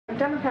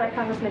Democratic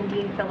Congressman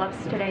Dean Phillips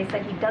today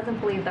said he doesn't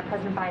believe that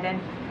President Biden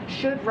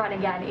should run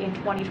again in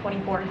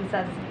 2024. He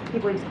says he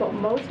believes, quote,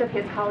 most of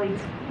his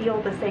colleagues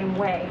feel the same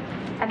way,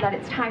 and that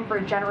it's time for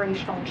a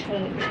generational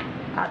change.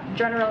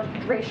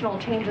 Generational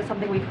change is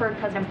something we've heard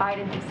President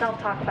Biden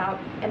himself talk about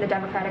in the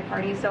Democratic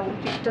Party. So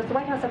does the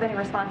White House have any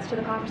response to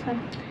the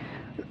congressman?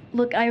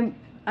 Look,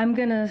 I'm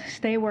going to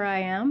stay where I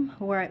am,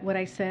 what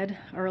I said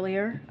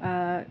earlier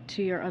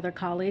to your other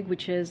colleague,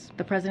 which is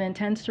the president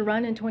intends to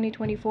run in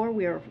 2024.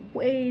 We are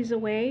ways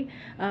away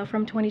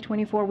from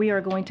 2024. We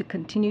are going to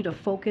continue to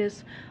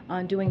focus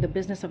on doing the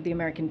business of the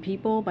American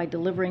people by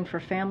delivering for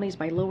families,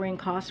 by lowering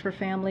costs for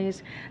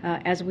families.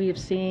 As we have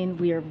seen,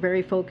 we are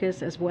very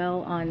focused as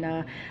well on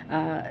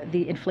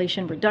the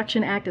Inflation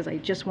Reduction Act, as I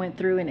just went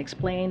through and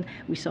explained.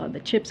 We saw the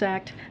CHIPS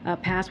Act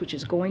pass, which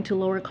is going to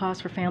lower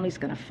costs for families,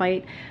 going to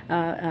fight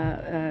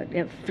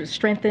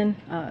strengthen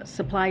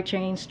supply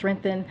chains,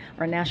 strengthen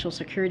our national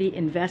security,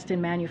 invest in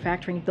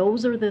manufacturing.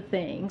 Those are the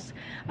things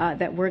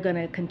that we're going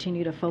to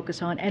continue to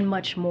focus on, and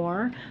much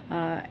more.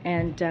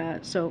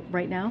 So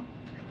right now,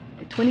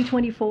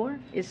 2024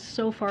 is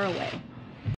so far away.